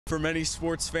For many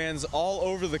sports fans all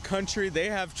over the country, they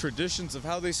have traditions of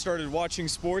how they started watching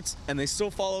sports, and they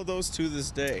still follow those to this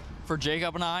day. For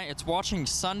Jacob and I, it's watching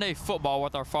Sunday football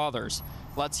with our fathers.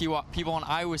 Let's see what people in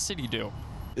Iowa City do.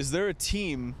 Is there a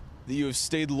team that you have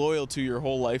stayed loyal to your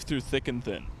whole life through thick and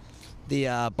thin?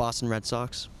 The Boston Red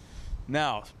Sox.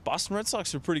 Now, Boston Red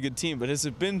Sox are a pretty good team, but has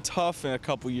it been tough in a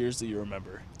couple years that you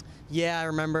remember? Yeah, I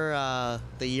remember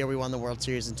the year we won the World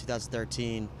Series in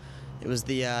 2013. It was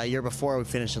the year before we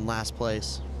finished in last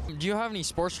place. Do you have any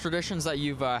sports traditions that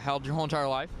you've held your whole entire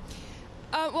life?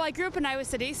 Well, I grew up in Iowa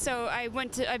City, so I've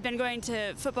been going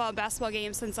to football and basketball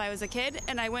games since I was a kid,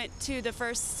 and I went to the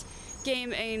first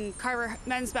game in Carver,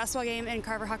 men's basketball game in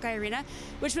Carver Hawkeye Arena,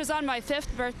 which was on my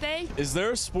 5th birthday. Is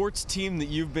there a sports team that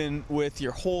you've been with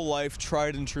your whole life,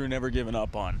 tried and true, never given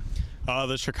up on?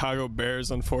 The Chicago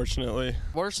Bears, unfortunately.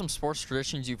 What are some sports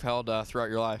traditions you've held throughout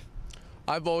your life?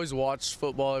 I've always watched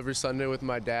football every Sunday with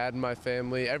my dad and my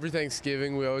family. Every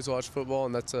Thanksgiving we always watch football,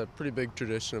 and that's a pretty big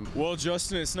tradition. Well,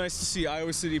 Justin, it's nice to see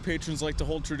Iowa City patrons like to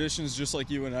hold traditions just like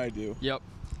you and I do. Yep.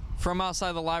 From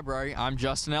outside the library, I'm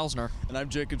Justin Elsner. And I'm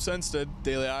Jacob Senstead,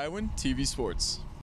 Daily Iowan TV Sports.